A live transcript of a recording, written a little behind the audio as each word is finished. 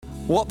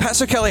Well,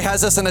 Pastor Kelly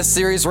has us in a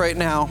series right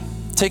now,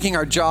 taking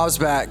our jobs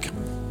back.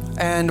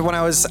 And when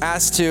I was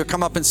asked to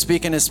come up and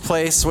speak in his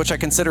place, which I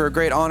consider a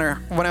great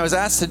honor, when I was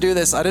asked to do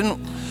this,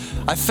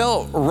 I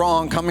felt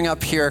wrong coming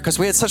up here because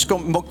we had such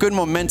good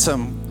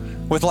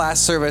momentum with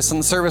last service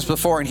and the service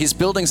before, and he's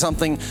building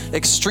something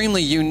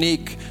extremely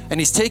unique, and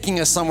he's taking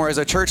us somewhere as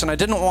a church, and I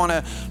didn't want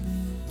to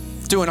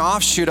do an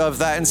offshoot of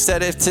that.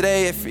 Instead,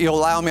 if you'll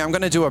allow me, I'm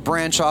going to do a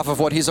branch off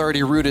of what he's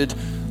already rooted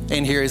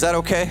in here. Is that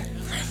okay?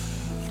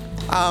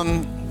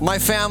 My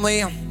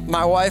family,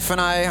 my wife and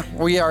I,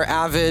 we are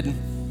avid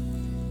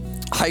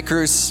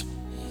hikers.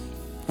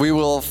 We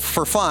will,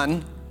 for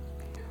fun,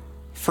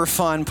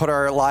 put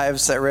our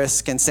lives at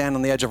risk and stand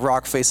on the edge of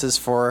rock faces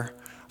for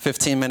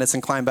 15 minutes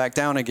and climb back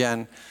down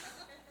again.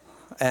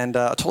 And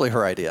totally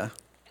her idea,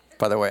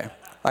 by the way.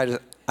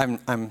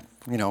 I'm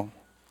we're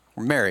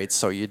married,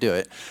 so you do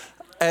it.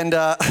 And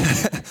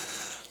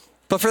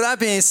but for that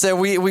being said,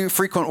 we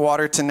frequent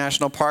Waterton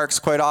National Parks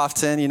quite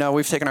often.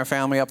 We've taken our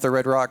family up the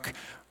Red Rock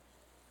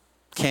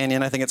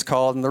Canyon, I think it's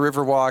called, and the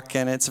Riverwalk,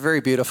 and it's a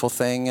very beautiful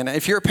thing. And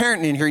if you're a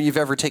parent in here, you've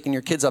ever taken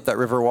your kids up that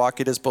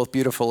Riverwalk, it is both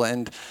beautiful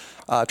and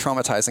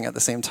traumatizing at the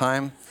same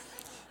time.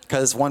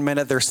 Because one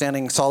minute they're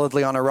standing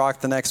solidly on a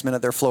rock, the next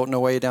minute they're floating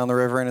away down the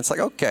river, and it's like,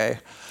 okay.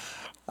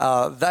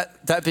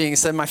 That being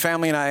said, my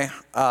family and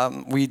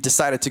I, we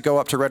decided to go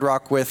up to Red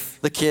Rock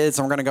with the kids,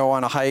 and we're going to go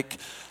on a hike.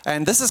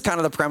 And this is kind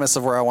of the premise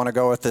of where I want to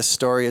go with this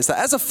story, is that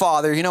as a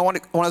father, when I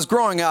was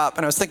growing up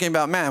and I was thinking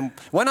about, man,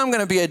 when I'm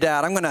going to be a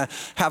dad, I'm going to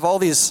have all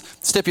these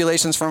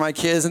stipulations for my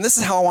kids, and this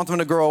is how I want them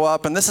to grow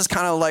up, and this is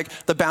kind of like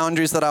the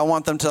boundaries that I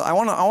want them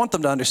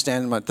to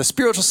understand, the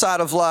spiritual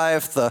side of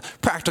life, the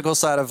practical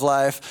side of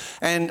life.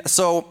 And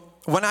so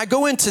when I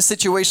go into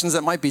situations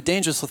that might be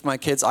dangerous with my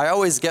kids, I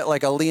always get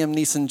like a Liam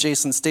Neeson,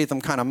 Jason Statham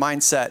kind of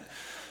mindset,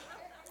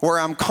 where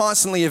I'm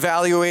constantly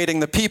evaluating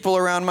the people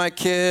around my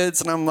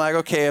kids, and I'm like,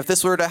 okay, if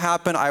this were to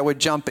happen, I would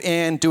jump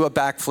in, do a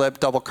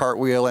backflip, double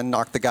cartwheel, and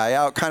knock the guy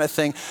out kind of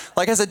thing.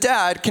 Like as a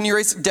dad, can you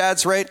raise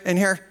dads right in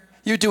here?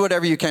 You do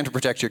whatever you can to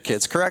protect your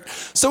kids, correct?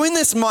 So in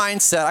this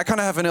mindset, I kind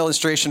of have an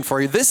illustration for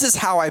you. This is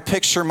how I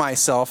picture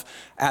myself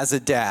as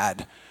a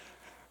dad.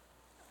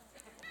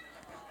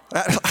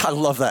 I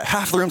love that.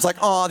 Half the room's like,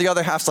 oh, the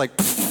other half's like,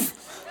 because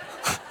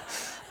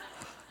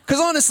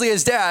honestly,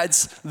 as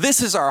dads,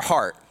 this is our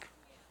heart.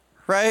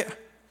 Right?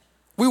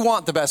 We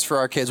want the best for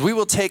our kids. We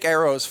will take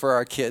arrows for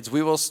our kids.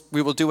 We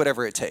will do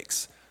whatever it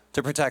takes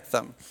to protect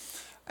them.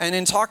 And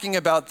in talking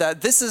about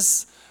that, this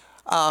is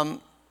a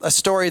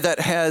story that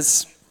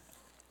has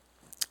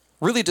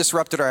really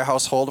disrupted our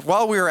household.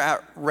 While we were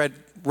at Red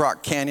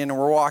Rock Canyon and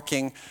we're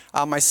walking,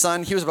 my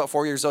son, he was about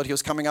 4 years old, he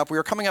was coming up. We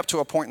were coming up to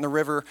a point in the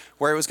river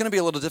where it was going to be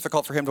a little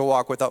difficult for him to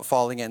walk without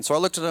falling in. So I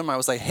looked at him, I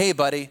was like, hey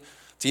buddy,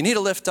 do you need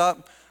a lift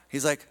up?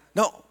 He's like,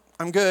 no,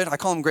 I'm good. I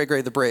call him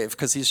Gray the Brave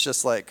because he's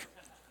just like,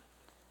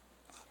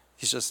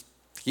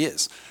 he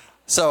is.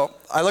 So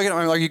I look at him,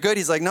 I'm like, are you good?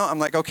 He's like, no. I'm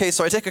like, okay.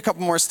 So I take a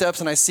couple more steps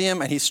and I see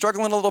him and he's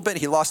struggling a little bit.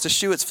 He lost his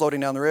shoe. It's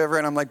floating down the river.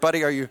 And I'm like,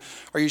 buddy, are you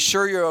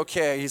sure you're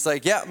okay? He's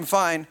like, yeah, I'm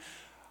fine.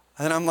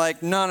 And I'm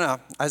like, no.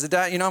 As a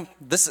dad,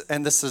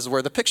 this is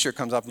where the picture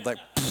comes up. I'm like,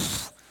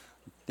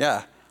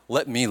 yeah,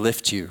 let me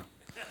lift you.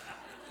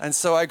 And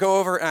so I go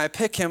over and I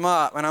pick him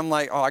up and I'm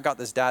like, oh, I got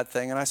this dad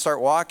thing. And I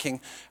start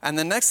walking. And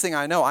the next thing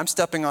I know, I'm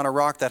stepping on a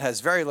rock that has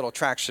very little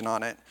traction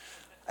on it.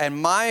 And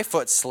my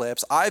foot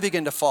slips, I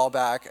begin to fall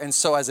back. And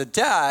so as a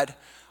dad,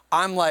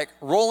 I'm like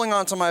rolling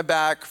onto my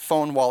back,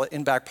 phone, wallet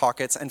in back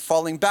pockets, and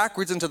falling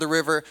backwards into the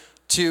river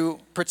to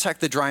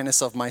protect the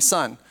dryness of my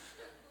son.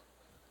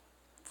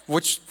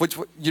 Which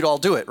you'd all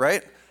do it,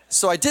 right?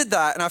 So I did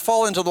that, and I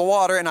fall into the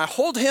water, and I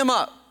hold him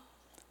up.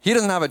 He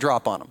doesn't have a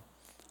drop on him.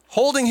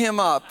 Holding him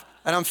up,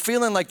 and I'm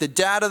feeling like the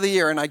dad of the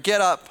year, and I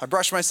get up, I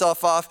brush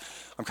myself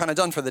off, I'm kind of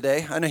done for the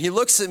day, and he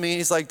looks at me, and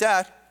he's like,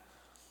 Dad,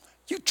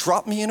 you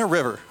dropped me in a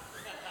river.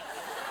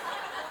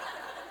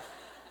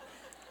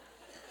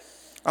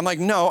 I'm like,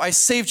 no, I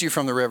saved you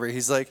from the river.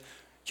 He's like,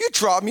 you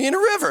dropped me in a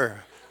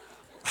river.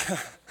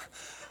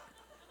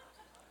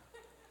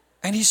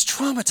 And he's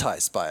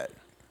traumatized by it.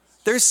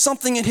 There's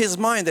something in his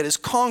mind that is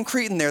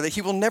concrete in there that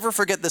he will never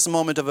forget this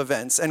moment of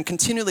events and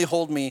continually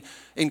hold me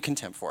in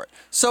contempt for it.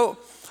 So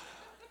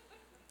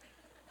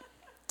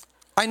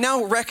I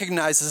now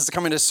recognize this is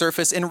coming to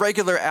surface in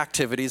regular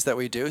activities that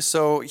we do.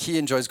 So he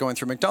enjoys going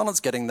through McDonald's,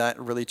 getting that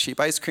really cheap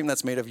ice cream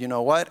that's made of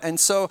you-know-what. And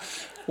so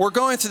we're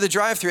going through the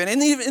drive-thru, and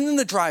in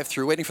the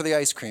drive-thru, waiting for the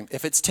ice cream,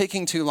 if it's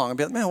taking too long, I'll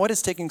be like, man, what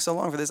is taking so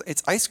long for this?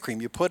 It's ice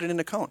cream. You put it in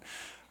a cone.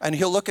 And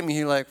he'll look at me,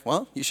 he's like,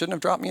 well, you shouldn't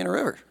have dropped me in a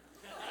river.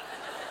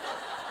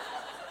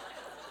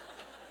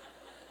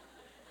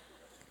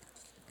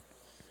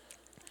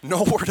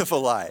 No word of a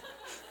lie.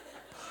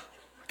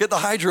 Get the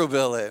hydro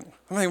bill in.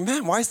 I'm like,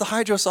 man, why is the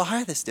hydro so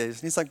high these days?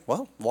 And he's like,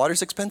 well,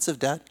 water's expensive,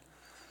 Dad.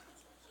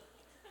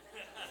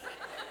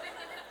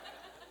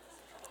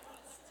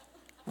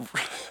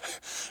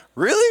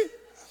 Really?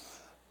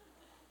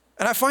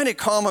 And I find it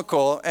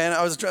comical, and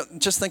I was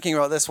just thinking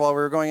about this while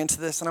we were going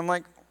into this, and I'm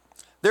like,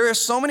 there are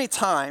so many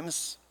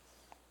times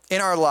in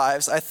our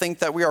lives, I think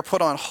that we are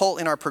put on halt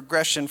in our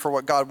progression for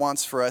what God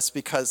wants for us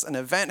because an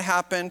event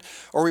happened,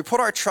 or we put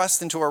our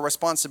trust into a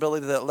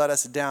responsibility that let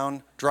us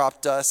down,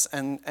 dropped us,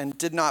 and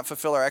did not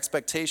fulfill our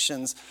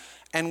expectations,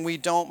 and we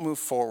don't move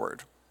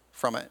forward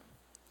from it.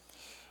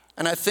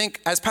 And I think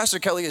as Pastor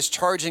Kelly is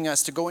charging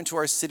us to go into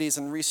our cities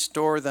and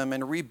restore them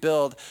and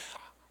rebuild,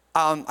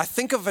 I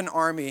think of an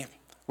army,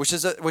 which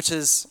is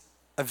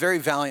a very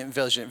valiant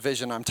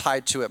vision. I'm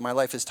tied to it. My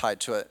life is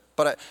tied to it.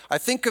 But I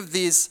think of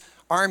these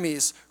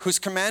armies whose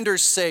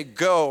commanders say,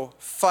 go,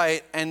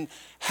 fight, and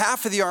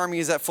half of the army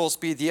is at full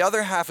speed. The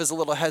other half is a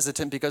little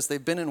hesitant because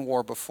they've been in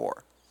war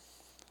before.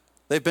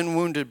 They've been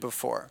wounded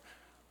before.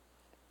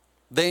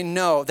 They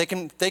know,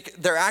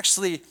 they're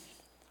actually,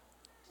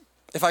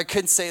 if I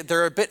could say,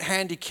 they're a bit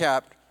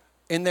handicapped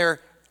in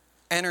their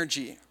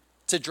energy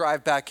to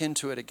drive back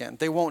into it again.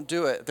 They won't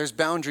do it. There's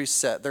boundaries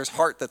set. There's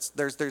heart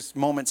there's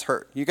moments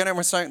hurt. You get what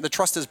I'm saying? The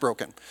trust is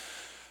broken.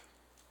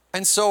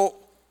 And so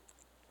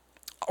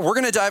we're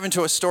going to dive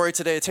into a story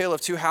today, a tale of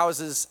two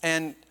houses,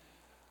 and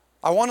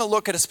I want to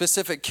look at a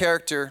specific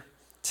character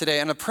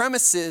today. And the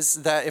premise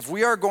is that if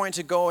we are going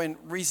to go and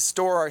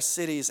restore our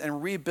cities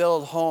and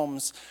rebuild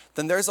homes,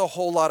 then there's a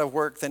whole lot of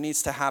work that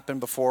needs to happen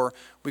before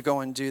we go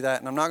and do that.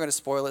 And I'm not going to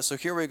spoil it. So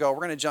here we go. We're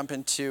going to jump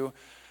into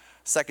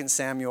 2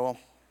 Samuel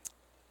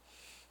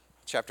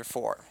chapter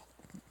 4.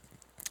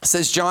 It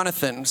says,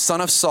 Jonathan,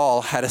 son of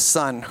Saul, had a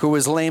son who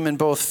was lame in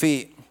both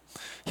feet.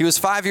 He was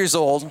 5 years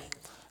old.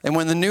 And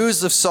when the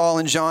news of Saul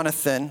and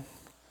Jonathan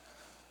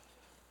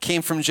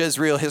came from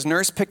Jezreel, his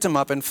nurse picked him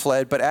up and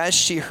fled. But as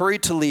she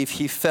hurried to leave,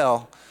 he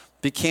fell,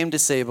 became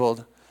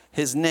disabled.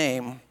 His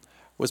name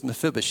was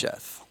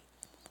Mephibosheth.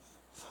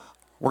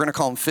 We're going to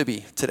call him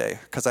Phoebe today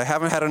because I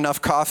haven't had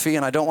enough coffee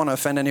and I don't want to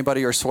offend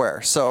anybody or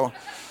swear. So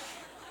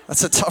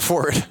that's a tough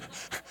word.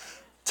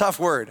 Tough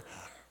word.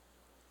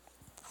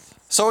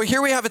 So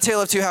here we have a tale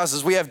of two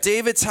houses. We have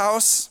David's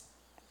house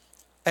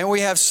and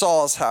we have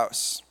Saul's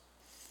house.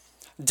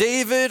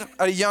 David,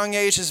 at a young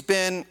age, has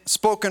been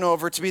spoken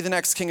over to be the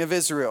next king of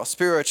Israel,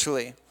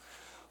 spiritually.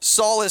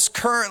 Saul is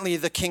currently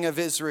the king of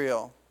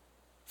Israel,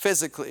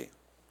 physically.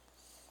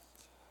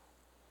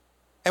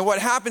 And what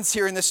happens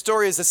here in this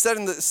story is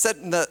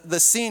the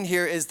scene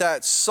here is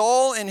that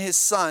Saul and his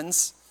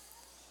sons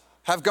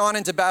have gone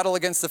into battle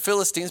against the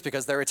Philistines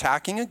because they're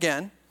attacking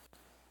again.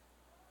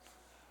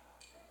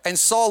 And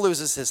Saul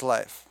loses his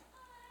life.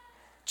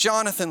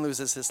 Jonathan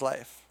loses his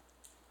life.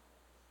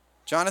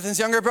 Jonathan's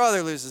younger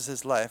brother loses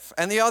his life,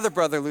 and the other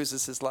brother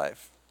loses his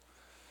life.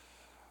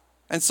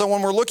 And so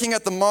when we're looking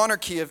at the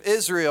monarchy of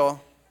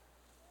Israel,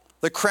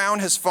 the crown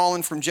has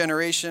fallen from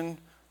generation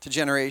to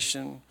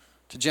generation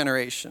to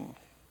generation.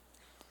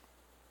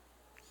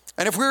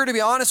 And if we were to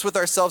be honest with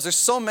ourselves, there's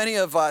so many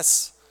of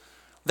us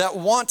that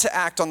want to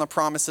act on the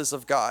promises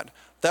of God,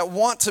 that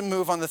want to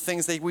move on the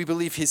things that we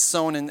believe He's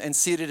sown and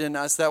seeded in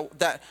us,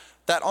 that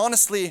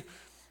honestly,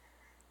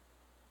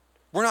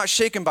 we're not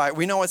shaken by it.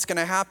 We know what's going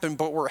to happen,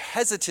 but we're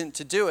hesitant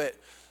to do it.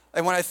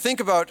 And when I think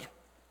about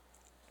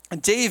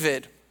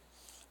David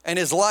and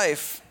his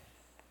life,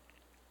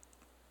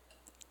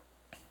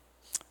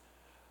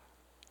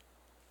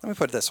 let me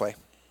put it this way.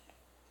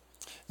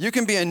 You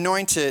can be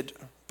anointed,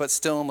 but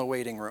still in the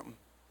waiting room.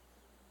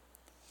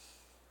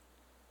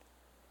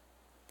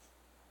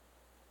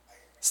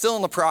 Still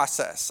in the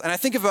process. And I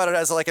think about it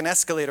as like an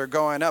escalator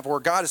going up where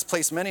God has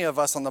placed many of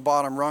us on the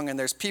bottom rung and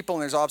there's people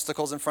and there's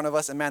obstacles in front of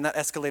us and man, that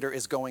escalator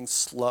is going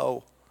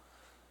slow.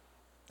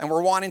 And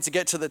we're wanting to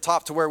get to the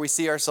top to where we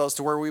see ourselves,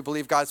 to where we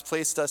believe God's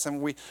placed us and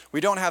we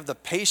don't have the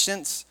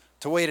patience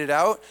to wait it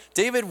out.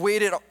 David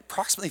waited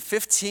approximately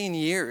 15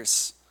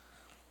 years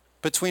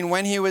between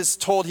when he was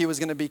told he was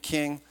going to be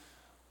king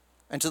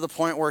and to the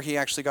point where he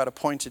actually got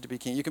appointed to be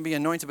king. You can be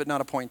anointed but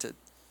not appointed.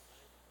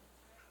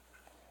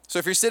 So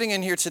if you're sitting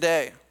in here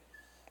today,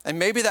 and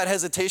maybe that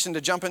hesitation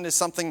to jump into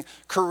something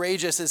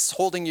courageous is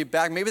holding you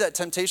back, maybe that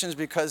temptation is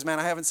because, man,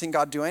 I haven't seen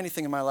God do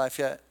anything in my life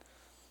yet.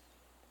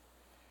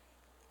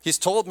 He's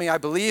told me, I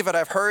believe it,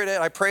 I've heard it,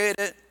 I prayed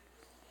it,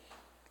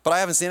 but I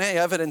haven't seen any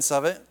evidence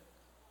of it.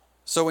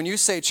 So when you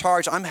say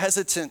charge, I'm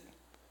hesitant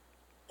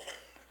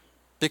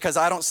because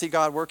I don't see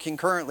God working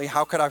currently.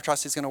 How could I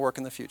trust He's going to work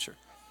in the future?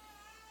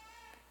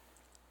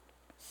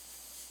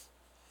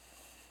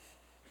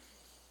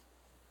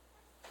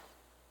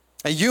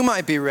 And you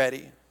might be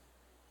ready,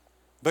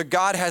 but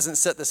God hasn't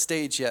set the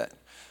stage yet.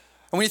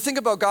 And when you think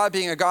about God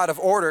being a God of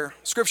order,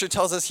 Scripture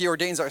tells us He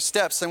ordains our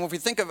steps. And if we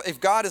think of if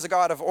God is a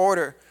God of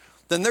order,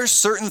 then there's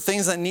certain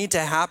things that need to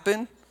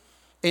happen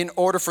in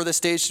order for the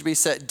stage to be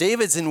set.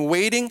 David's in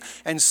waiting,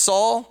 and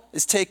Saul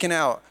is taken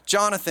out.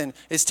 Jonathan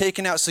is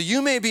taken out. So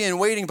you may be in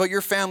waiting, but your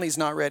family's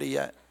not ready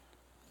yet.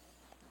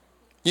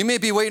 You may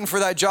be waiting for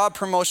that job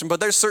promotion, but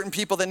there's certain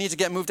people that need to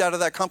get moved out of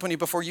that company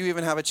before you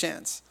even have a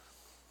chance.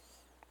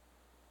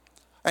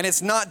 And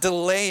it's not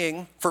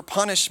delaying for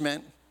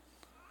punishment.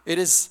 It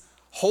is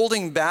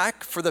holding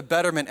back for the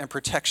betterment and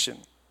protection.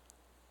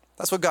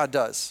 That's what God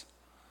does.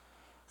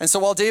 And so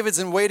while David's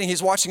in waiting,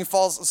 he's watching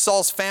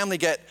Saul's family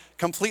get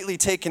completely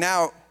taken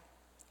out.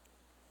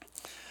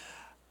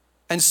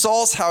 And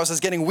Saul's house is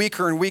getting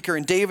weaker and weaker,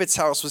 and David's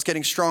house was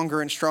getting stronger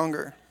and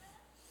stronger.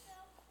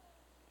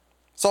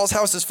 Saul's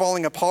house is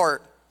falling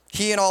apart.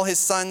 He and all his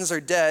sons are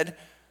dead.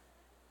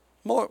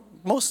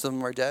 Most of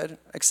them are dead,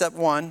 except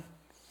one.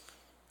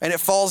 And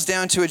it falls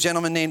down to a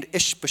gentleman named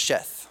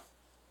Ishbosheth.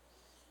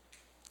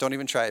 Don't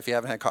even try it if you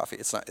haven't had coffee.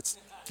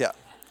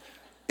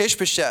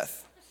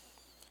 Ishbosheth.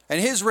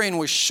 And his reign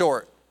was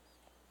short.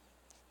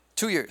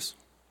 2 years.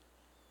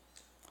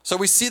 So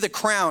we see the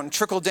crown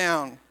trickle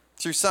down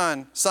through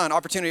son,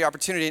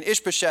 opportunity. And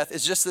Ishbosheth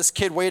is just this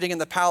kid waiting in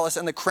the palace,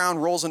 and the crown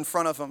rolls in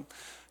front of him.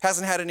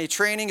 Hasn't had any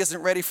training, isn't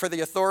ready for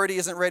the authority,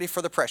 isn't ready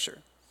for the pressure.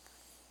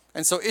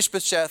 And so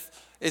Ishbosheth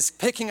is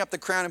picking up the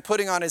crown and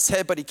putting on his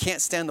head, but he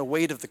can't stand the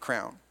weight of the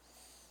crown.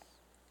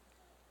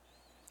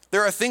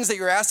 There are things that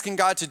you're asking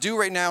God to do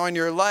right now in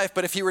your life,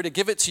 but if he were to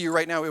give it to you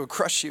right now, it would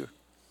crush you.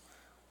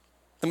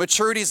 The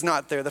maturity's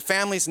not there, the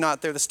family's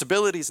not there, the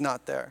stability's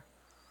not there.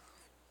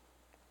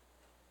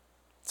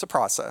 It's a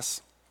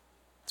process.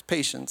 It's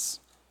patience.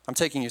 I'm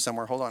taking you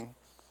somewhere, hold on.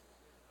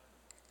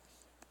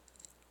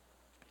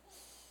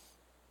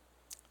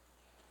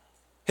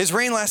 His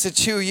reign lasted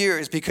 2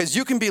 years because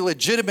you can be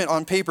legitimate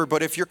on paper,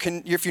 but if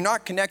you're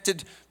not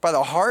connected by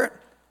the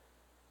heart,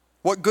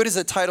 what good is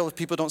a title if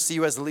people don't see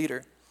you as a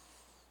leader?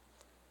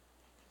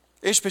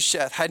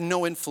 Ishbosheth had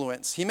no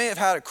influence. He may have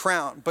had a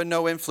crown, but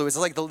no influence.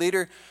 It's like the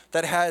leader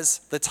that has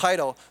the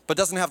title, but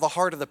doesn't have the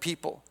heart of the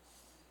people.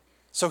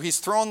 So he's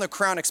thrown the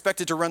crown,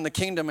 expected to run the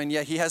kingdom, and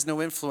yet he has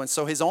no influence.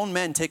 So his own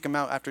men take him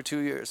out after 2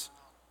 years.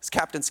 His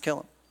captains kill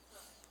him.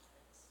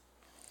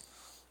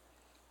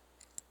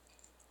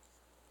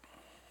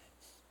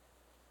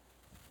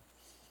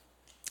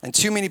 And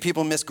too many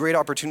people miss great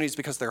opportunities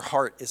because their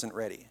heart isn't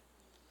ready.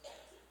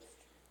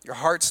 Your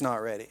heart's not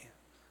ready.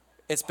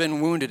 It's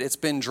been wounded, it's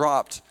been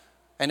dropped,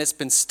 and it's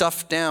been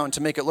stuffed down to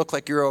make it look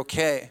like you're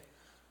okay.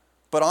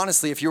 But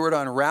honestly, if you were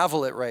to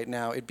unravel it right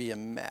now, it'd be a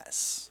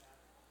mess.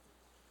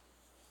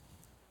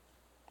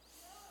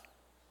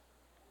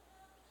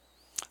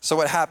 So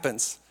what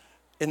happens?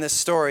 In this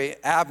story,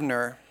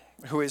 Abner,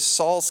 who is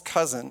Saul's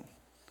cousin,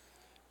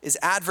 is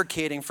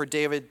advocating for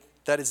David,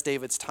 that is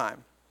David's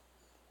time.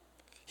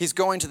 He's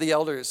going to the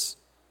elders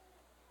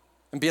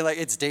and being like,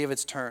 it's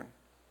David's turn.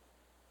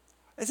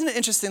 Isn't it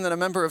interesting that a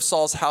member of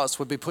Saul's house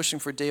would be pushing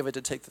for David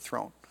to take the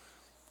throne?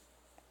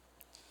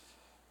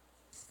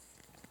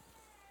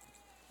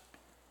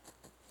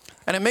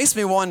 And it makes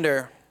me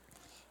wonder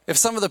if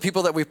some of the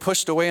people that we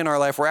pushed away in our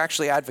life were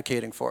actually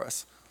advocating for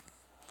us.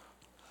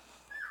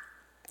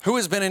 Who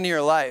has been in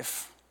your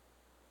life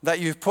that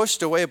you've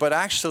pushed away, but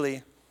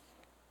actually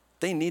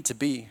they need to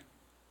be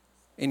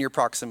in your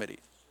proximity,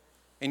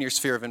 in your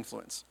sphere of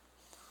influence?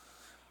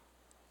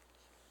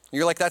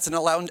 You're like, that's an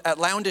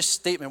outlandish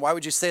statement. Why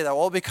would you say that?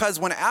 Well, because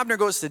when Abner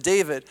goes to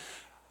David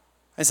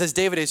and says,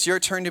 David, it's your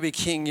turn to be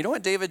king, you know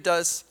what David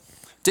does?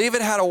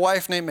 David had a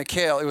wife named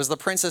Michal. It was the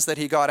princess that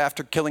he got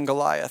after killing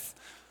Goliath.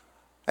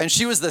 And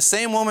she was the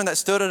same woman that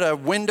stood at a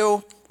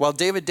window while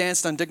David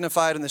danced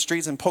undignified in the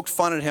streets and poked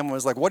fun at him and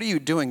was like, what are you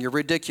doing? You're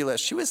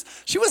ridiculous. She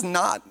was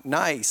not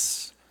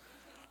nice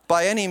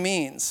by any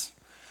means.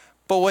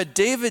 But what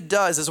David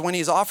does is when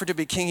he's offered to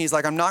be king, he's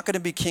like, I'm not going to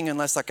be king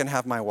unless I can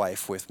have my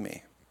wife with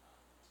me.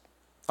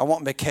 I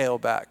want Michal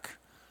back.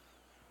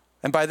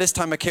 And by this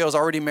time, Michal's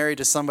already married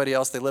to somebody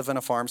else. They live in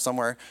a farm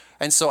somewhere.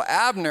 And so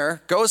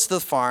Abner goes to the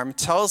farm,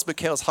 tells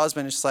Michal's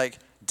husband, it's like,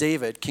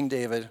 King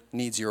David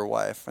needs your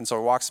wife. And so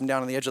he walks him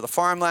down on the edge of the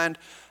farmland.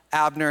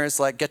 Abner is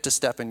like, get to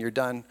stepping, you're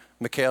done.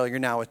 Michal, you're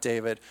now with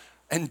David.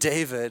 And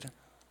David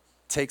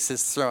takes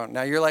his throne.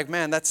 Now you're like,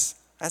 man, that's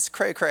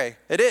cray-cray.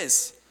 It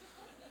is.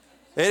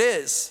 It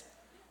is.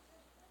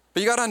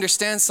 But you got to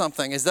understand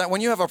something, is that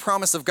when you have a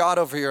promise of God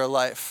over your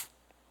life,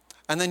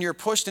 and then you're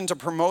pushed into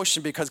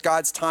promotion because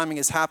God's timing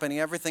is happening,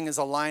 everything is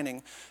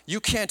aligning, you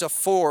can't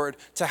afford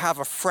to have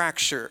a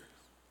fracture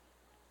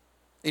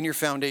in your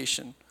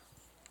foundation.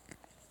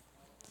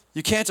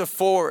 You can't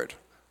afford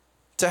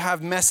to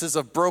have messes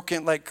of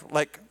broken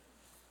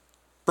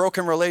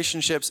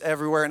relationships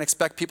everywhere and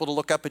expect people to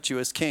look up at you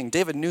as king.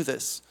 David knew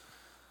this.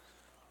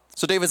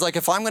 So David's like,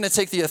 if I'm going to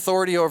take the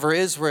authority over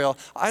Israel,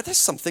 there's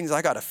some things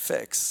I got to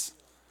fix.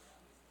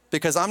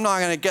 Because I'm not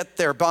going to get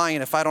their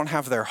buy-in if I don't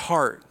have their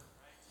heart.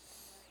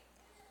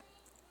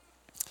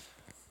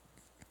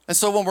 And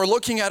so when we're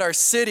looking at our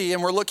city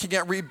and we're looking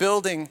at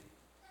rebuilding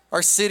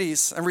our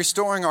cities and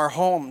restoring our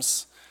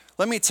homes,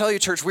 let me tell you,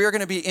 church, we are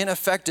going to be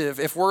ineffective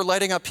if we're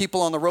lighting up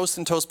people on the roast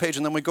and toast page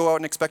and then we go out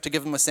and expect to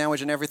give them a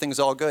sandwich and everything's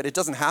all good. It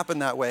doesn't happen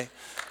that way.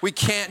 We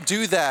can't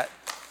do that.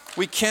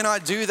 We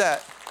cannot do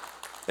that.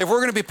 If we're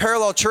going to be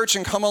parallel church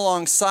and come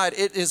alongside,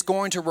 it is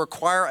going to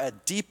require a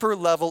deeper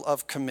level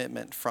of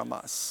commitment from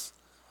us.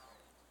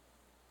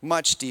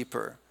 Much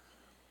deeper.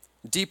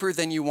 Deeper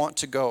than you want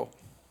to go.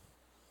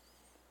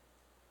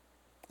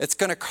 It's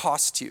going to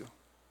cost you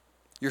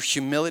your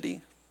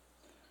humility,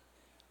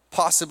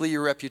 possibly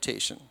your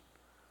reputation,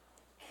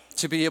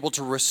 to be able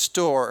to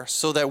restore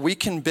so that we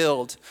can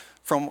build,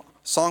 from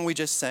song we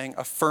just sang,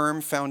 a firm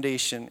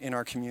foundation in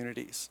our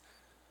communities.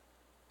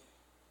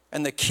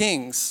 And the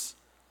kings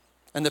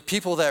And the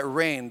people that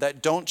reign,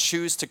 that don't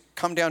choose to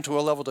come down to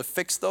a level to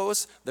fix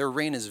those, their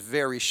reign is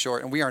very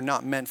short. And we are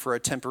not meant for a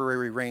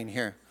temporary reign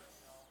here.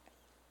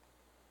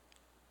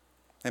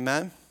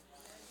 Amen?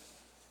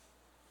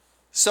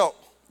 So,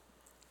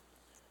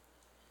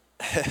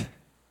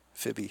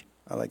 Phoebe,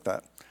 I like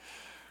that.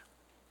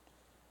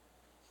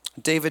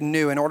 David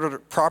knew in order to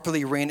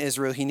properly reign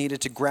Israel, he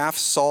needed to graft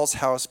Saul's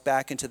house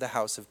back into the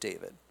house of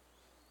David.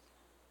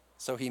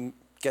 So he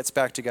gets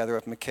back together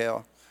with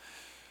Michal.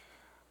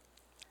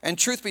 And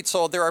truth be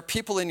told, there are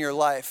people in your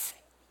life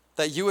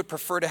that you would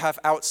prefer to have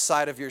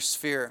outside of your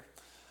sphere.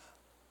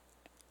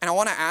 And I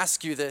want to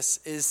ask you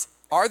this,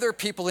 are there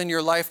people in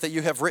your life that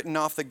you have written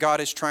off that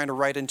God is trying to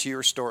write into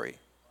your story?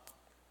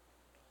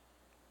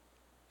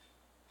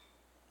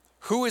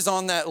 Who is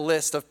on that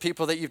list of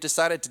people that you've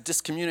decided to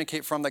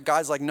discommunicate from that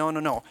God's like,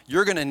 no,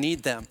 you're going to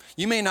need them.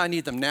 You may not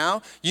need them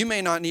now. You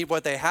may not need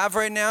what they have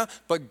right now.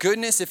 But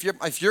goodness, if you're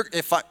going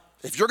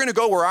to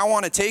go where I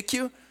want to take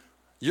you,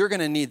 you're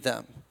going to need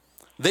them.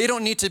 They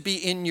don't need to be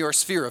in your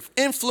sphere of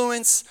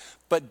influence,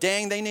 but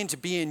dang, they need to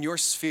be in your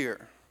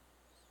sphere,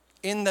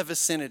 in the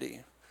vicinity.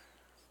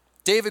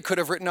 David could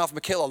have written off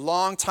Michal a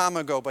long time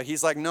ago, but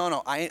he's like,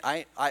 no,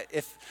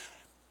 if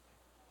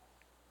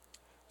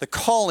the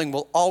calling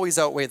will always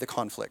outweigh the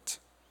conflict.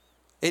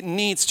 It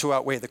needs to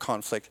outweigh the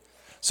conflict.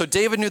 So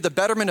David knew the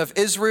betterment of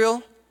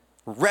Israel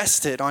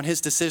rested on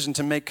his decision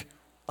to make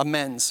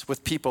amends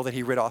with people that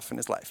he rid off in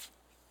his life.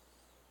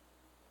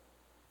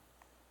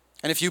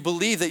 And if you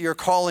believe that your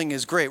calling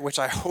is great, which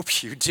I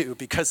hope you do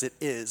because it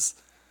is,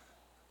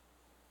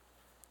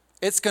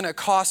 it's going to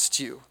cost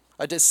you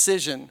a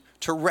decision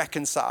to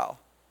reconcile.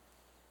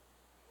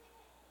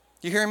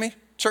 You hear me,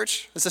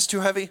 church? Is this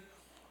too heavy?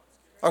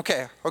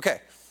 Okay.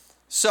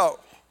 So,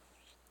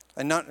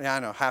 I know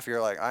half of you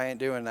are like, I ain't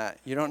doing that.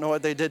 You don't know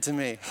what they did to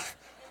me.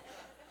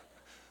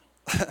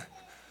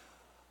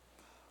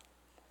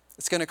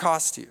 It's going to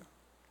cost you.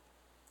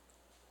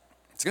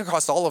 It's going to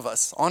cost all of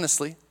us,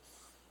 honestly.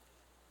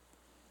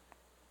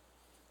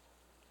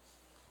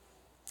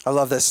 I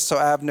love this. So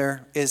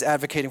Abner is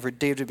advocating for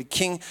David to be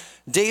king.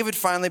 David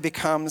finally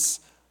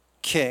becomes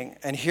king.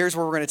 And here's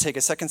where we're going to take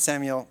it. 2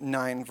 Samuel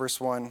 9, verse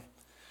 1.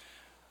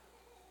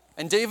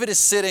 And David is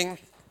sitting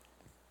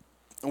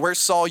where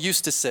Saul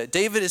used to sit.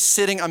 David is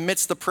sitting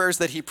amidst the prayers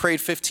that he prayed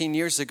 15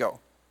 years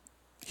ago.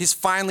 He's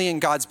finally in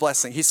God's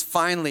blessing. He's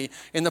finally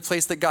in the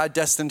place that God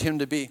destined him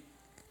to be.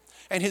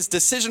 And his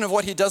decision of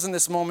what he does in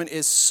this moment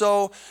is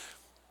so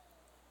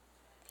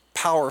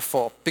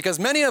powerful, because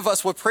many of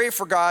us would pray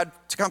for God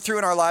to come through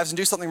in our lives and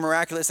do something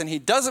miraculous, and he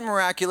does it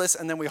miraculous,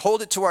 and then we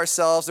hold it to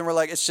ourselves and we're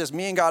like, it's just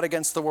me and God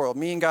against the world,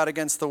 me and God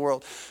against the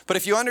world. But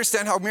if you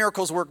understand how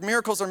miracles work,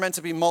 miracles are meant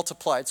to be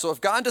multiplied. So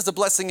if God does a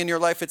blessing in your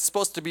life, it's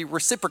supposed to be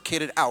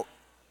reciprocated out.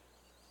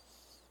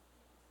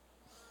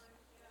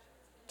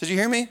 Did you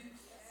hear me?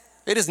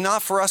 It is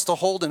not for us to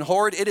hold and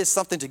hoard. It is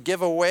something to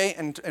give away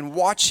and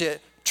watch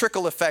it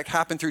trickle effect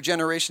happen through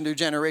generation to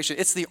generation.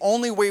 It's the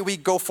only way we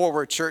go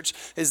forward, church,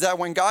 is that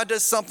when God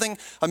does something,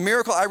 a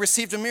miracle, I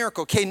received a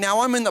miracle. Okay,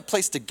 now I'm in the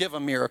place to give a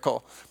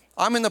miracle.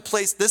 I'm in the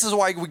place, this is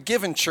why we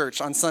give in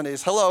church on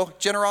Sundays. Hello,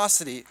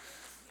 generosity.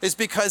 Is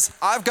because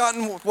I've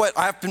gotten what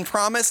I've been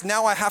promised.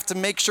 Now I have to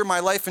make sure my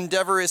life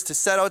endeavor is to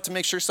set out to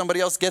make sure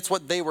somebody else gets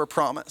what they were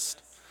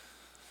promised.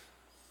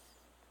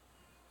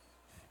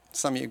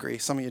 Some of you agree,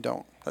 some of you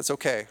don't. That's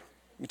okay.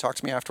 You talk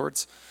to me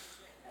afterwards.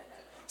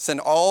 Send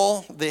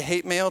all the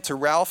hate mail to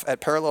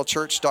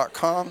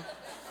ralph@parallelchurch.com.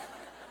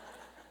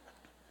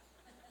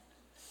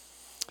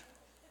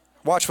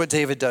 Watch what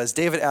David does.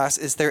 David asks,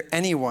 is there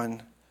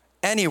anyone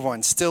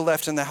still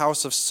left in the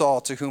house of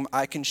Saul to whom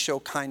I can show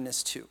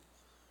kindness to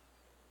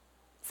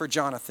for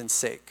Jonathan's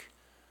sake?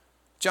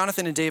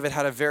 Jonathan and David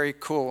had a very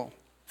cool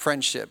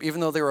friendship.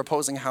 Even though they were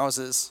opposing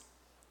houses,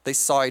 they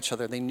saw each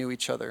other, they knew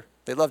each other,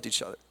 they loved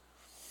each other.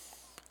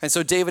 And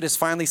so David is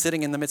finally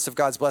sitting in the midst of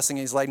God's blessing.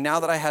 And he's like,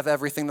 now that I have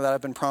everything that I've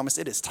been promised,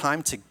 it is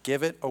time to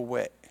give it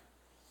away.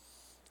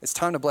 It's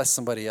time to bless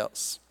somebody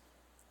else.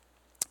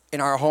 In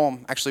our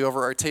home, actually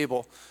over our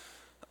table,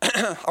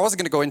 I wasn't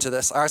going to go into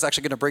this. I was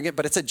actually going to bring it,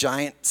 but it's a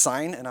giant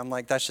sign. And I'm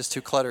like, that's just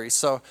too cluttery.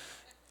 So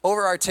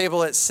over our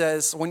table, it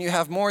says, when you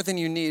have more than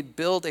you need,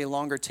 build a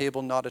longer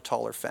table, not a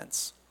taller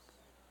fence.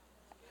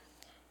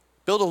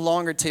 Build a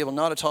longer table,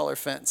 not a taller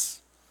fence.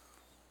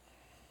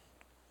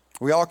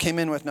 We all came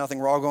in with nothing.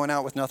 We're all going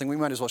out with nothing. We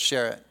might as well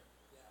share it.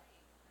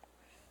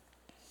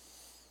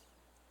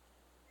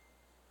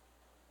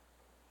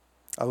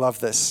 I love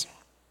this.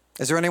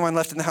 Is there anyone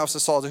left in the house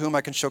of Saul to whom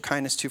I can show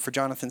kindness to for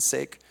Jonathan's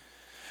sake?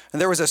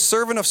 And there was a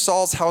servant of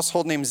Saul's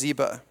household named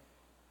Ziba.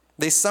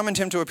 They summoned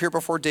him to appear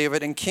before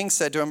David, and king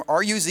said to him,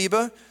 are you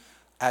Ziba?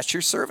 At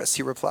your service,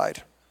 he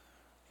replied.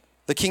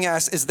 The king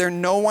asked, is there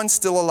no one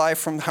still alive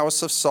from the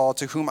house of Saul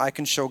to whom I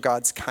can show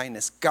God's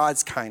kindness?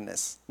 God's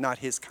kindness, not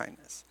his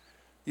kindness.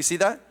 You see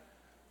that?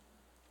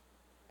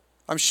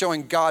 I'm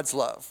showing God's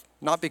love,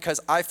 not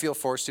because I feel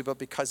forced to, but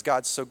because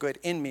God's so good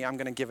in me, I'm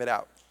going to give it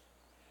out.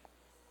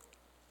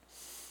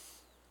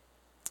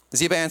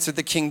 Ziba answered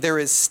the king, there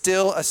is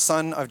still a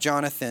son of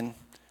Jonathan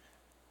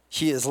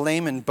He is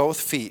lame in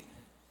both feet.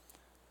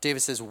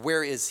 David says,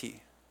 where is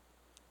he?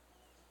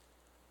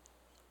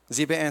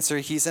 Ziba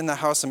answered, he's in the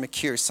house of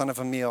Machir, son of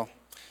Amiel,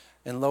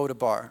 in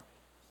Lodabar.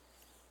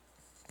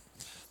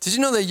 Did you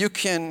know that you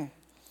can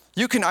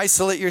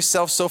isolate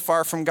yourself so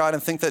far from God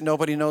and think that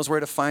nobody knows where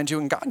to find you,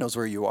 and God knows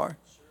where you are?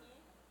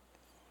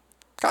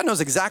 God knows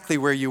exactly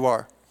where you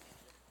are.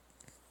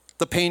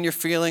 The pain you're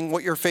feeling,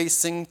 what you're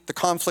facing, the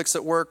conflicts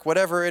at work,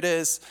 whatever it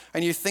is,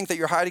 and you think that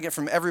you're hiding it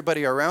from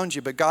everybody around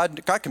you, but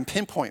God can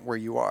pinpoint where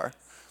you are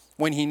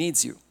when he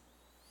needs you,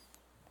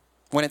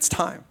 when it's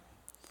time,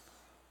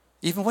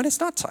 even when it's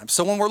not time.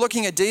 So when we're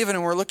looking at David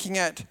and we're looking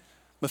at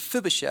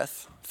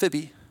Mephibosheth,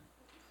 Phoebe,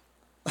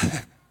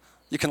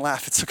 you can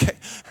laugh, it's okay.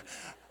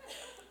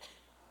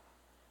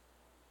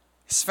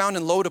 It's found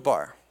in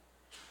Lodabar.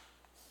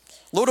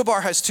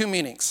 Lodabar has two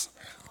meanings.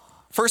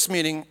 First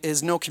meaning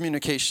is no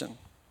communication.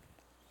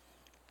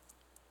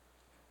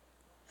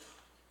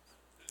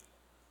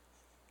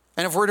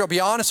 And if we're to be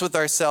honest with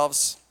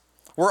ourselves,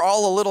 we're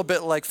all a little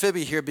bit like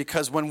Phoebe here,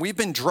 because when we've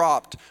been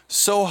dropped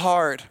so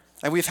hard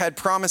and we've had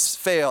promise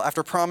fail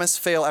after promise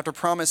fail after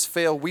promise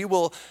fail, we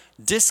will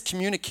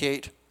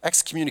excommunicate,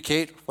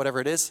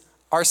 whatever it is,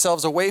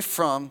 ourselves away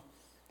from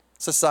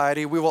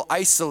society. We will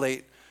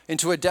isolate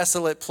into a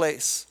desolate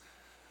place.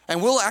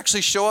 And we'll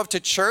actually show up to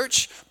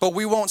church, but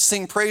we won't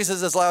sing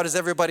praises as loud as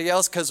everybody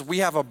else because we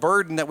have a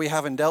burden that we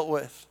haven't dealt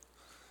with.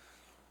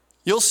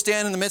 You'll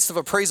stand in the midst of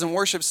a praise and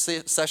worship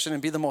session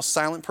and be the most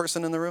silent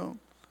person in the room.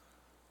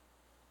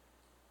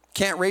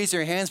 Can't raise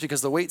your hands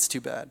because the weight's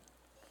too bad.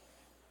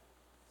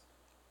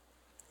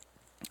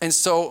 And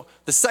so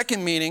the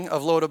second meaning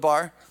of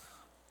Lodabar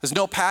is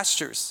no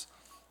pastures.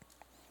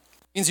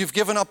 It means you've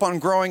given up on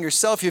growing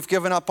yourself. You've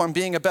given up on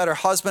being a better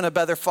husband, a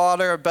better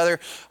father,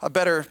 a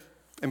better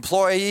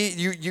employee.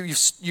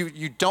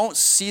 You don't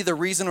see the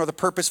reason or the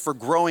purpose for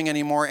growing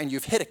anymore, and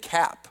you've hit a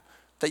cap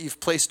that you've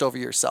placed over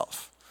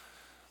yourself.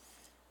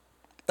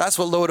 That's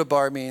what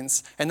Lodabar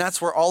means, and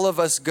that's where all of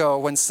us go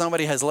when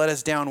somebody has let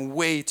us down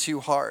way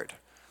too hard.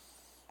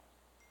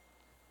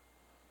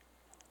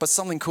 But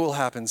something cool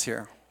happens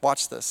here.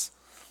 Watch this.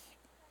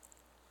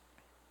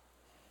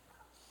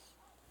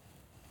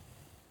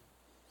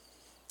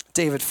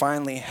 David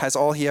finally has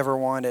all he ever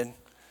wanted.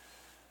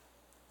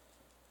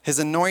 His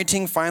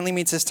anointing finally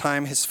meets his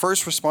time. His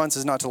first response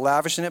is not to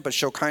lavish in it, but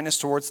show kindness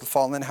towards the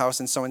fallen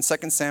house. And so in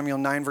 2 Samuel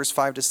 9, verse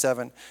 5 to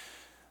 7,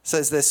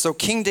 says this, so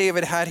King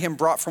David had him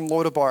brought from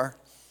Lodabar,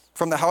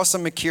 from the house of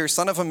Machir,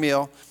 son of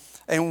Amiel.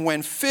 And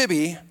when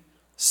Phoebe,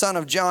 son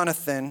of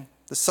Jonathan,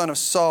 the son of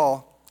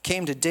Saul,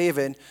 came to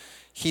David,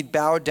 he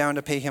bowed down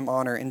to pay him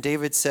honor. And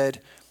David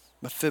said,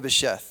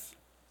 Mephibosheth,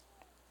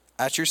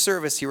 at your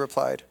service, he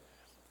replied.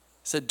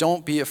 He said,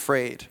 don't be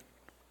afraid,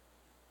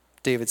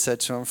 David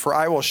said to him, for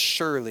I will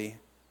surely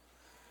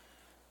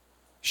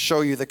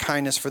show you the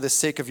kindness for the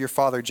sake of your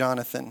father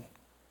Jonathan.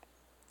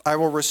 I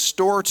will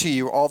restore to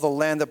you all the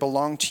land that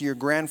belonged to your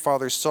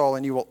grandfather Saul,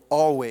 and you will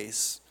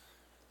always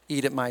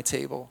eat at my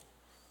table.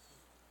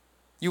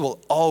 You will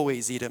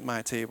always eat at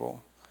my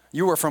table.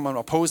 You were from an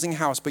opposing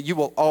house, but you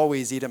will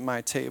always eat at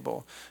my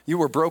table. You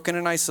were broken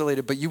and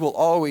isolated, but you will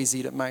always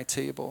eat at my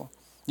table.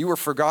 You were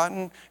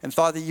forgotten and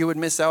thought that you would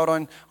miss out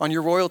on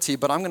your royalty,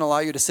 but I'm going to allow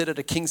you to sit at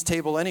a king's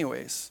table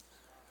anyways.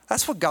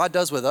 That's what God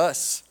does with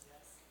us.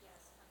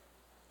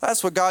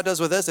 That's what God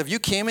does with us. If you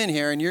came in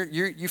here and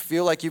you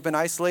feel like you've been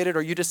isolated,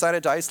 or you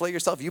decided to isolate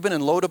yourself, you've been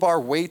in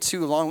Lodabar way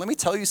too long, let me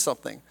tell you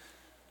something.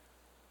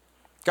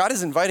 God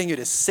is inviting you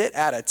to sit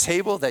at a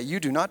table that you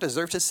do not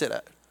deserve to sit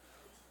at.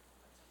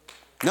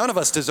 None of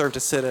us deserve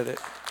to sit at it.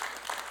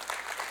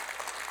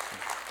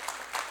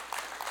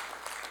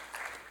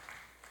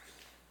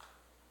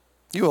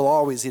 You will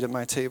always eat at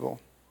my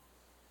table.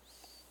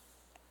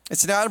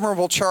 It's an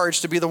admirable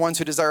charge to be the ones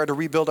who desire to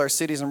rebuild our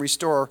cities and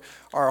restore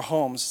our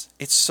homes.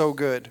 It's so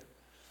good.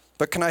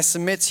 But can I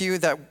submit to you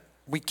that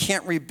we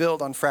can't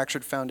rebuild on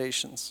fractured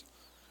foundations?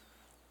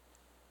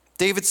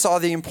 David saw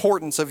the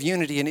importance of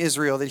unity in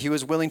Israel, that he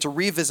was willing to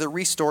revisit,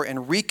 restore,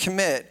 and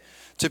recommit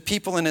to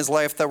people in his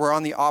life that were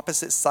on the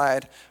opposite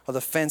side of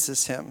the fence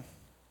as him.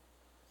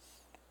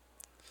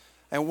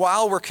 And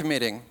while we're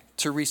committing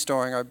to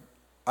restoring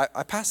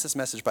I passed this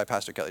message by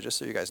Pastor Kelly, just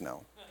so you guys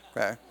know.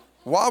 Okay?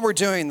 While we're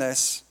doing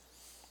this,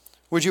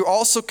 would you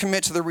also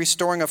commit to the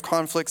restoring of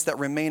conflicts that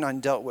remain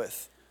undealt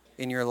with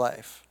in your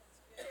life?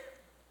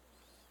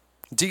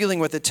 Dealing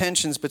with the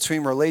tensions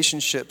between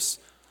relationships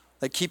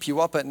that keep you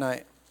up at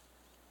night.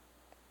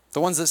 The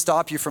ones that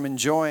stop you from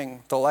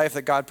enjoying the life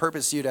that God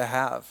purposed you to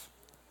have.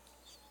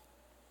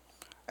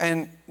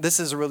 And this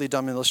is a really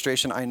dumb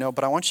illustration, I know,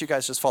 but I want you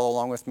guys to just follow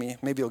along with me.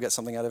 Maybe you'll get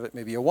something out of it,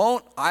 maybe you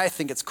won't. I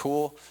think it's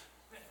cool.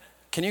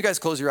 Can you guys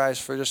close your eyes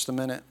for just a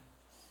minute?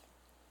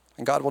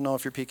 And God will know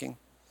if you're peeking.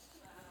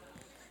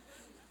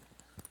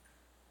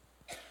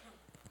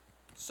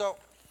 So,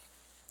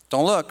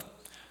 don't look.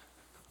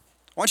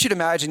 I want you to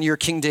imagine you're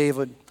King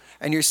David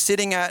and you're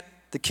sitting at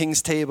the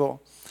king's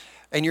table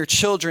and your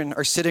children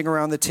are sitting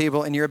around the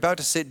table and you're about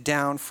to sit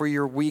down for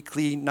your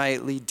weekly,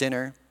 nightly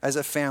dinner as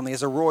a family,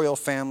 as a royal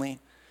family.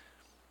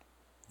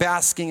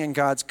 basking in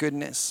God's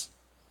goodness.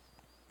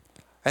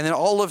 And then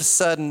all of a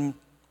sudden,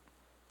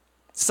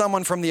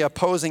 someone from the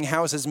opposing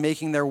house is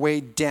making their way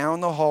down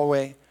the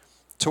hallway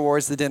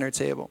towards the dinner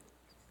table.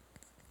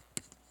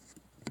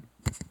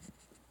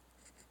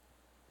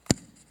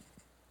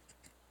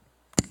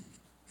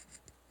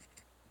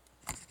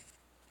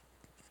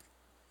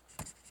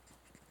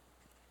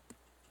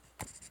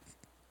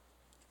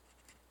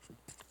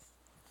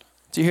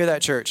 Do you hear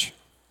that, church?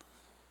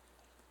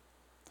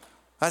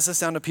 That's the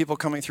sound of people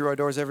coming through our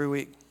doors every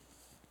week.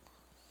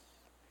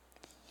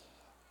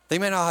 They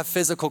may not have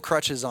physical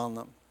crutches on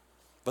them,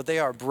 but they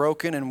are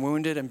broken and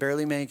wounded and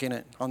barely making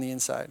it on the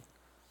inside.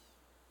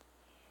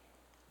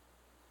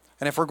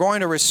 And if we're going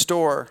to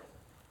restore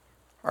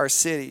our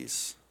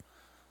cities,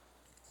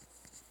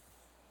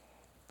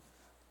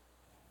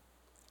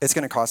 it's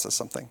going to cost us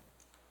something.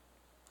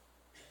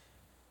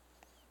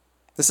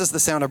 This is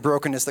the sound of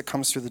brokenness that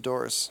comes through the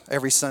doors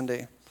every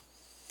Sunday.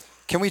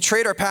 Can we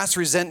trade our past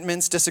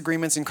resentments,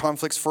 disagreements, and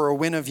conflicts for a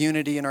win of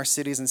unity in our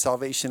cities and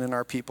salvation in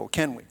our people?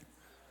 Can we?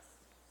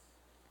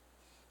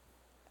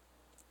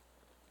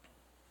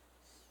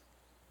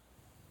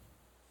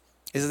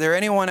 Is there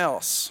anyone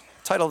else?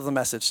 Title of the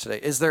message today.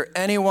 Is there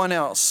anyone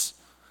else?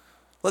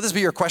 Let this be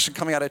your question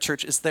coming out of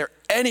church. Is there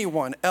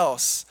anyone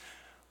else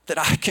that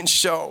I can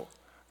show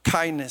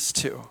kindness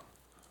to?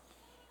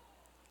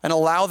 And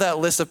allow that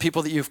list of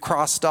people that you've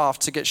crossed off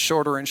to get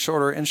shorter and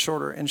shorter and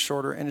shorter and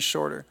shorter and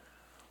shorter.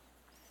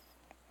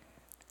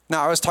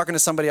 Now, I was talking to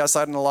somebody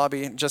outside in the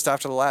lobby just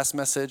after the last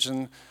message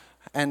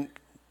and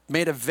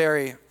made a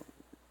very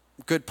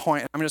good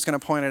point. I'm just going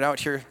to point it out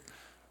here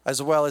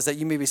as well, is that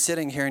you may be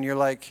sitting here and you're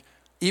like,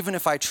 even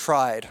if I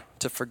tried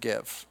to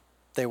forgive,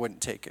 they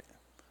wouldn't take it.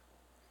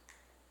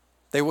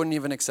 They wouldn't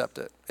even accept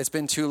it. It's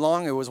been too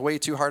long. It was way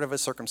too hard of a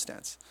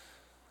circumstance.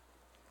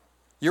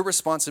 Your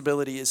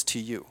responsibility is to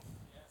you.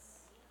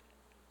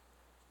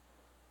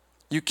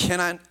 You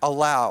cannot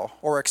allow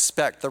or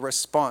expect the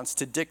response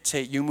to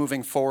dictate you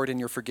moving forward in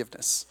your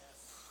forgiveness.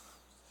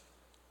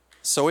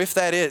 So if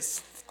that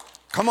is,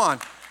 come on,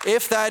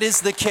 if that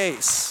is the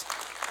case,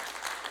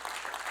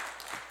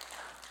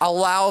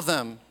 allow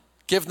them,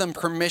 give them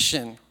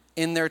permission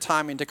in their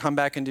timing to come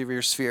back into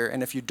your sphere.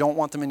 And if you don't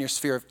want them in your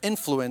sphere of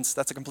influence,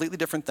 that's a completely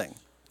different thing,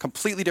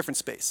 completely different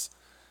space.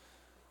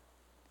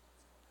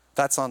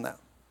 That's on them.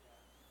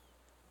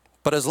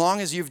 But as long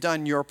as you've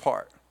done your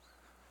part,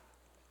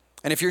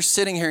 and if you're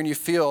sitting here and you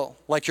feel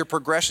like your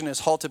progression is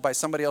halted by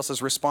somebody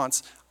else's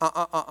response,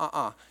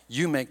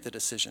 you make the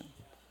decision.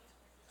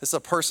 It's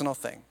a personal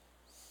thing.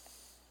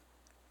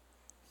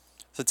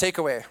 So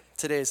takeaway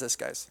today is this,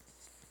 guys.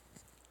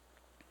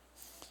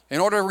 In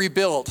order to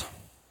rebuild,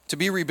 to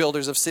be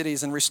rebuilders of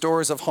cities and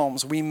restorers of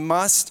homes, we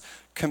must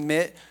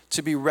commit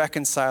to be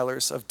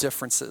reconcilers of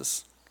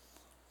differences.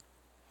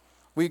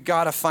 We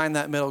got to find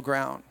that middle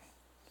ground.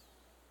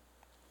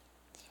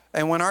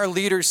 And when our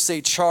leaders say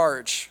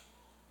charge,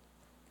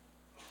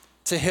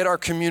 to hit our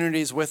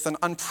communities with an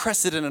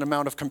unprecedented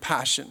amount of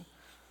compassion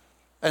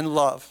and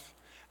love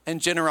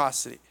and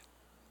generosity,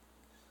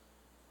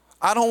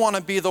 I don't want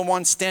to be the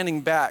one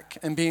standing back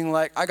and being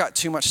like, I got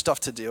too much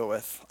stuff to deal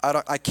with.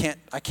 I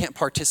can't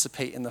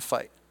participate in the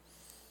fight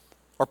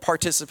or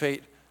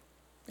participate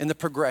in the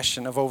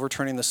progression of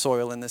overturning the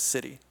soil in this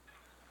city.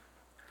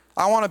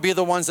 I want to be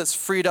the ones that's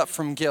freed up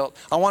from guilt.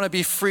 I want to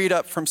be freed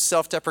up from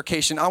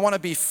self-deprecation. I want to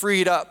be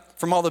freed up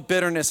from all the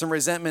bitterness and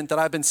resentment that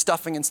I've been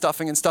stuffing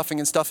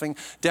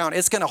down.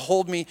 It's going to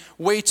hold me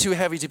way too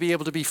heavy to be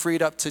able to be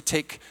freed up to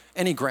take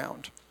any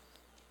ground.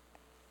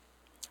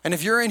 And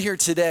if you're in here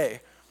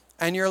today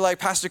and you're like,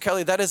 Pastor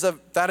Kelly, that is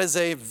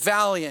a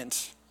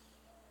valiant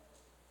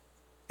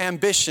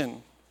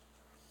ambition,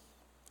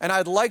 and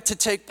I'd like to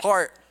take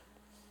part,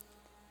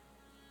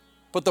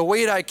 but the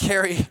weight I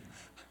carry,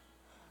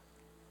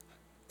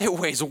 it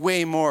weighs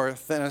way more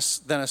than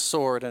a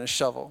sword and a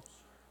shovel.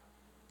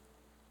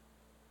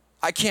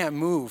 I can't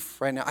move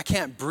right now. I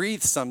can't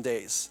breathe some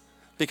days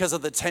because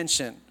of the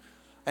tension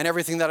and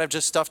everything that I've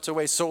just stuffed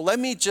away. So let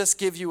me just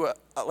give you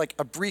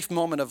a brief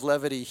moment of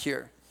levity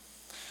here.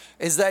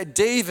 Is that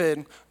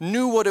David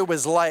knew what it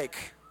was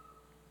like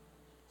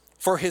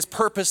for his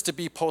purpose to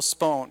be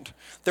postponed.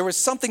 There was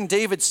something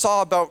David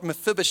saw about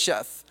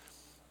Mephibosheth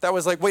that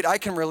was like, wait, I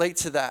can relate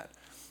to that.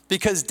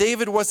 Because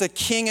David was a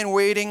king in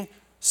waiting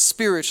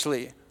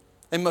spiritually,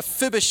 and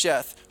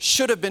Mephibosheth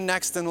should have been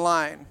next in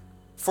line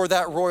for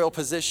that royal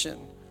position.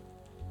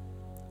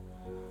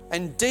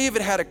 And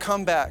David had to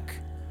come back,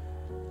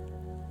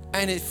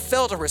 and it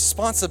felt a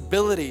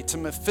responsibility to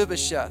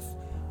Mephibosheth.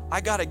 I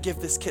got to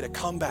give this kid a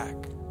comeback.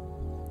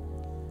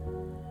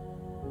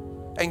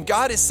 And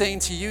God is saying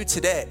to you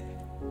today,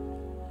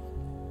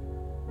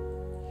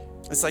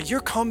 it's like your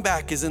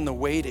comeback is in the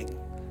waiting.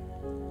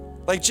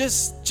 Like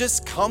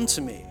just come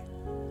to me.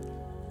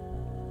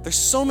 There's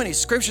so many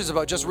scriptures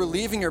about just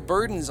relieving your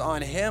burdens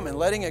on him and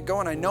letting it go.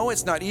 And I know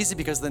it's not easy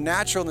because the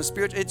natural and the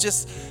spiritual,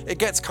 it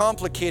gets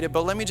complicated.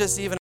 But let me just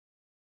even,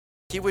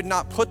 he would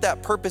not put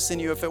that purpose in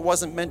you if it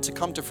wasn't meant to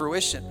come to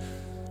fruition.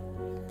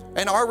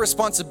 And our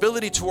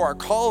responsibility to our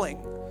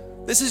calling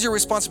This is your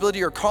responsibility.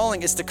 Your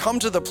calling is to come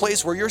to the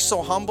place where you're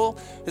so humble.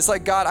 It's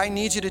like, God, I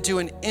need you to do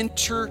an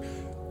intrinsic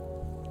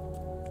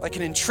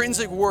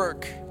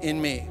work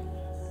in me.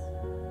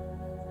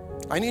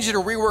 I need you to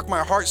rework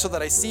my heart so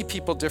that I see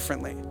people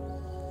differently.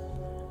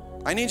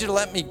 I need you to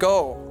let me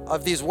go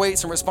of these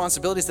weights and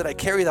responsibilities that I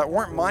carry that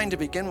weren't mine to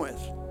begin with.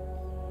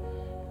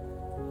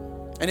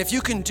 And if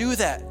you can do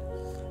that,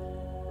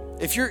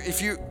 if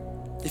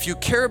you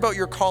care about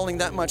your calling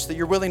that much that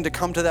you're willing to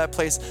come to that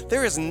place,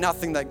 there is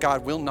nothing that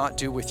God will not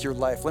do with your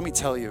life. Let me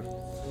tell you.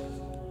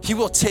 He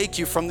will take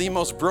you from the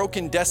most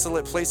broken,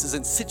 desolate places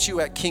and sit you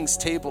at king's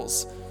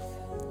tables,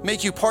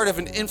 make you part of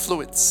an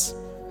influence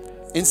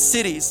in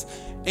cities,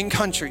 in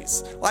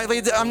countries.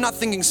 I'm not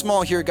thinking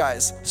small here,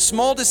 guys.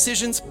 Small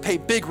decisions pay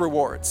big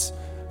rewards.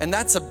 And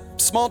that's a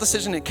small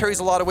decision. It carries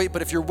a lot of weight,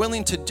 but if you're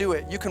willing to do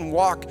it, you can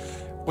walk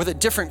with a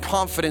different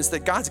confidence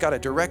that God's got a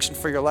direction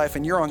for your life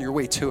and you're on your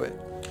way to it.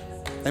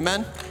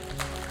 Amen?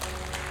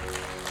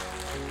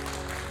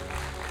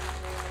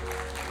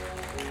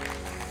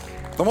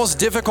 The most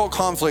difficult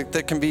conflict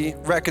that can be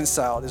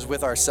reconciled is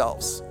with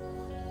ourselves.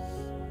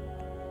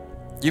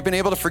 You've been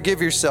able to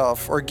forgive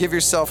yourself or give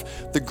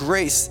yourself the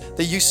grace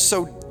that you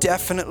so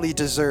definitely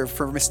deserve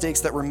for mistakes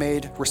that were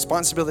made,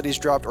 responsibilities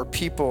dropped, or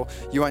people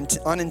you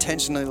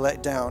unintentionally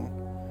let down.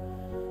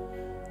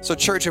 So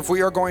church, if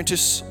we are going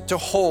to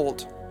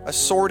hold a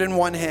sword in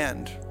one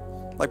hand,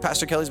 like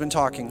Pastor Kelly's been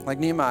talking, like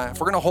Nehemiah, if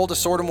we're going to hold a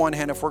sword in one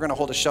hand, if we're going to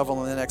hold a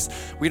shovel in the next,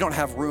 we don't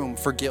have room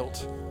for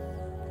guilt.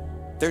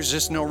 There's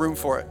just no room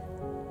for it.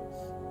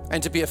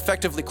 And to be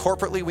effectively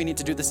corporately, we need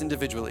to do this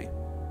individually.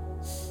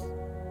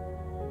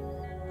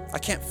 I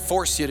can't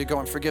force you to go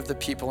and forgive the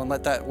people and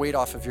let that weight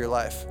off of your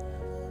life.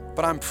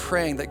 But I'm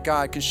praying that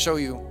God can show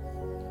you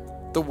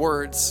the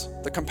words,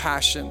 the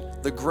compassion,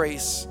 the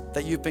grace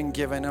that you've been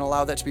given and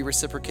allow that to be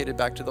reciprocated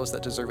back to those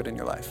that deserve it in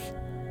your life.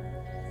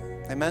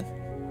 Amen?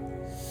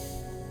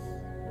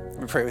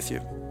 Let me pray with you.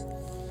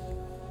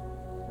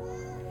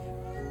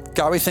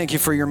 God, we thank you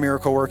for your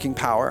miracle working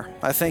power.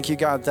 I thank you,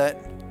 God, that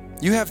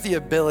you have the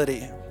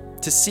ability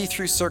to see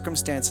through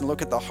circumstance and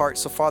look at the heart.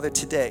 So Father,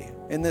 today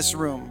in this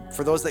room,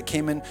 for those that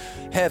came in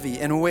heavy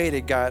and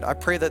weighted, God, I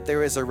pray that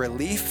there is a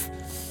relief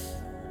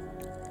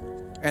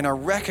and a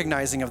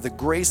recognizing of the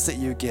grace that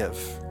you give.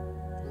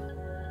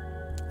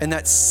 And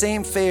that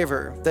same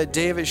favor that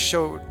David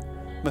showed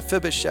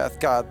Mephibosheth,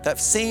 God, that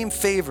same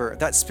favor,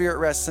 that spirit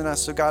rests in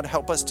us. So God,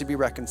 help us to be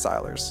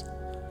reconcilers.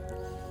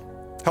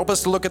 Help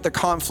us to look at the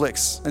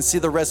conflicts and see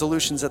the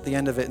resolutions at the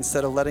end of it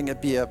instead of letting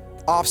it be an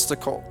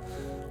obstacle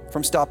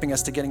from stopping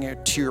us to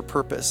getting to your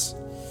purpose.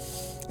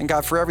 And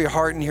God, for every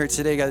heart in here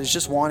today, God, is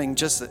just wanting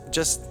just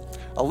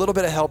a little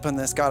bit of help in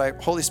this. God,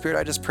 Holy Spirit,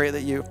 I just pray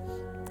that you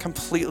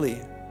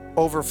completely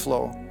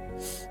overflow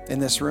in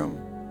this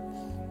room.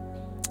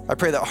 I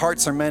pray that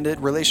hearts are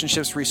mended,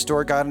 relationships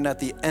restored, God, and at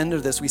the end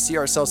of this, we see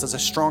ourselves as a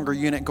stronger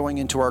unit going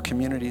into our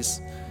communities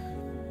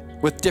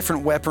with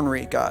different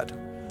weaponry, God,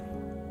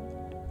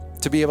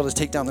 to be able to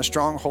take down the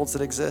strongholds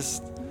that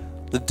exist,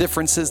 the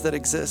differences that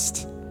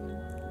exist.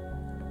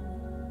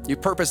 You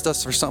purposed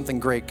us for something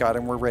great, God,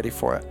 and we're ready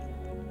for it.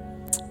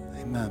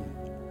 Amen.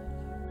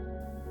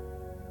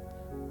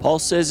 Paul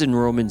says in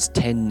Romans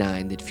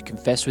 10:9 that if you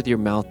confess with your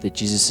mouth that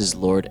Jesus is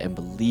Lord and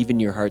believe in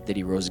your heart that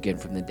he rose again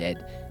from the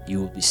dead, you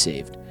will be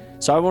saved.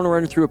 So I want to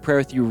run through a prayer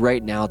with you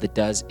right now that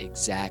does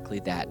exactly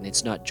that. And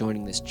it's not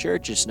joining this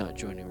church, it's not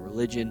joining a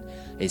religion,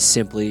 it's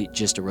simply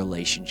just a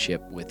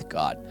relationship with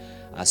God.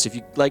 So if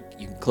you'd like,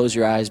 you can close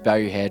your eyes, bow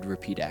your head,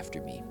 repeat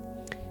after me.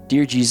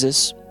 Dear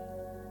Jesus,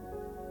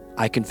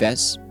 I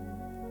confess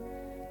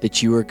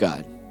that you are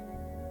God,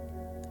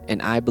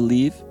 and I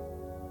believe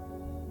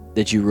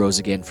that you rose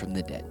again from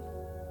the dead.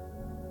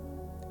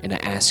 And I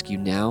ask you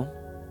now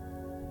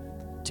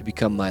to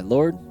become my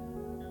Lord,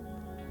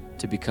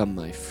 to become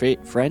my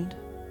friend,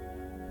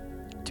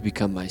 to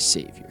become my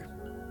Savior.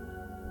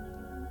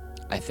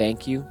 I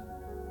thank you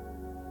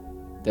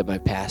that my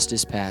past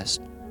is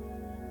past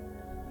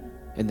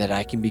and that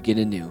I can begin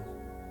anew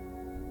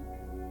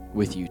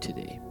with you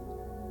today.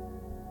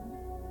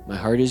 My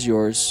heart is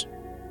yours.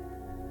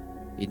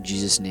 In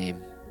Jesus'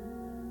 name,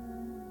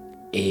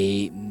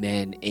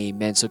 amen.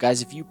 Amen. So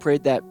guys, if you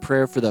prayed that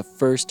prayer for the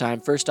first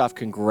time, first off,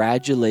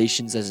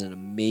 congratulations. That's an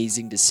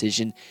amazing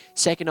decision.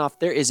 Second off,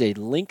 there is a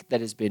link that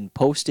has been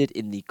posted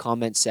in the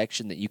comment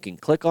section that you can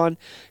click on.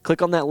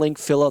 Click on that link,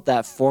 fill out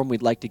that form.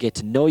 We'd like to get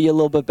to know you a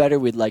little bit better.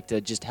 We'd like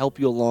to just help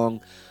you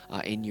along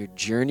in your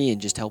journey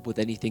and just help with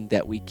anything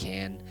that we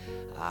can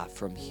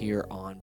from here on.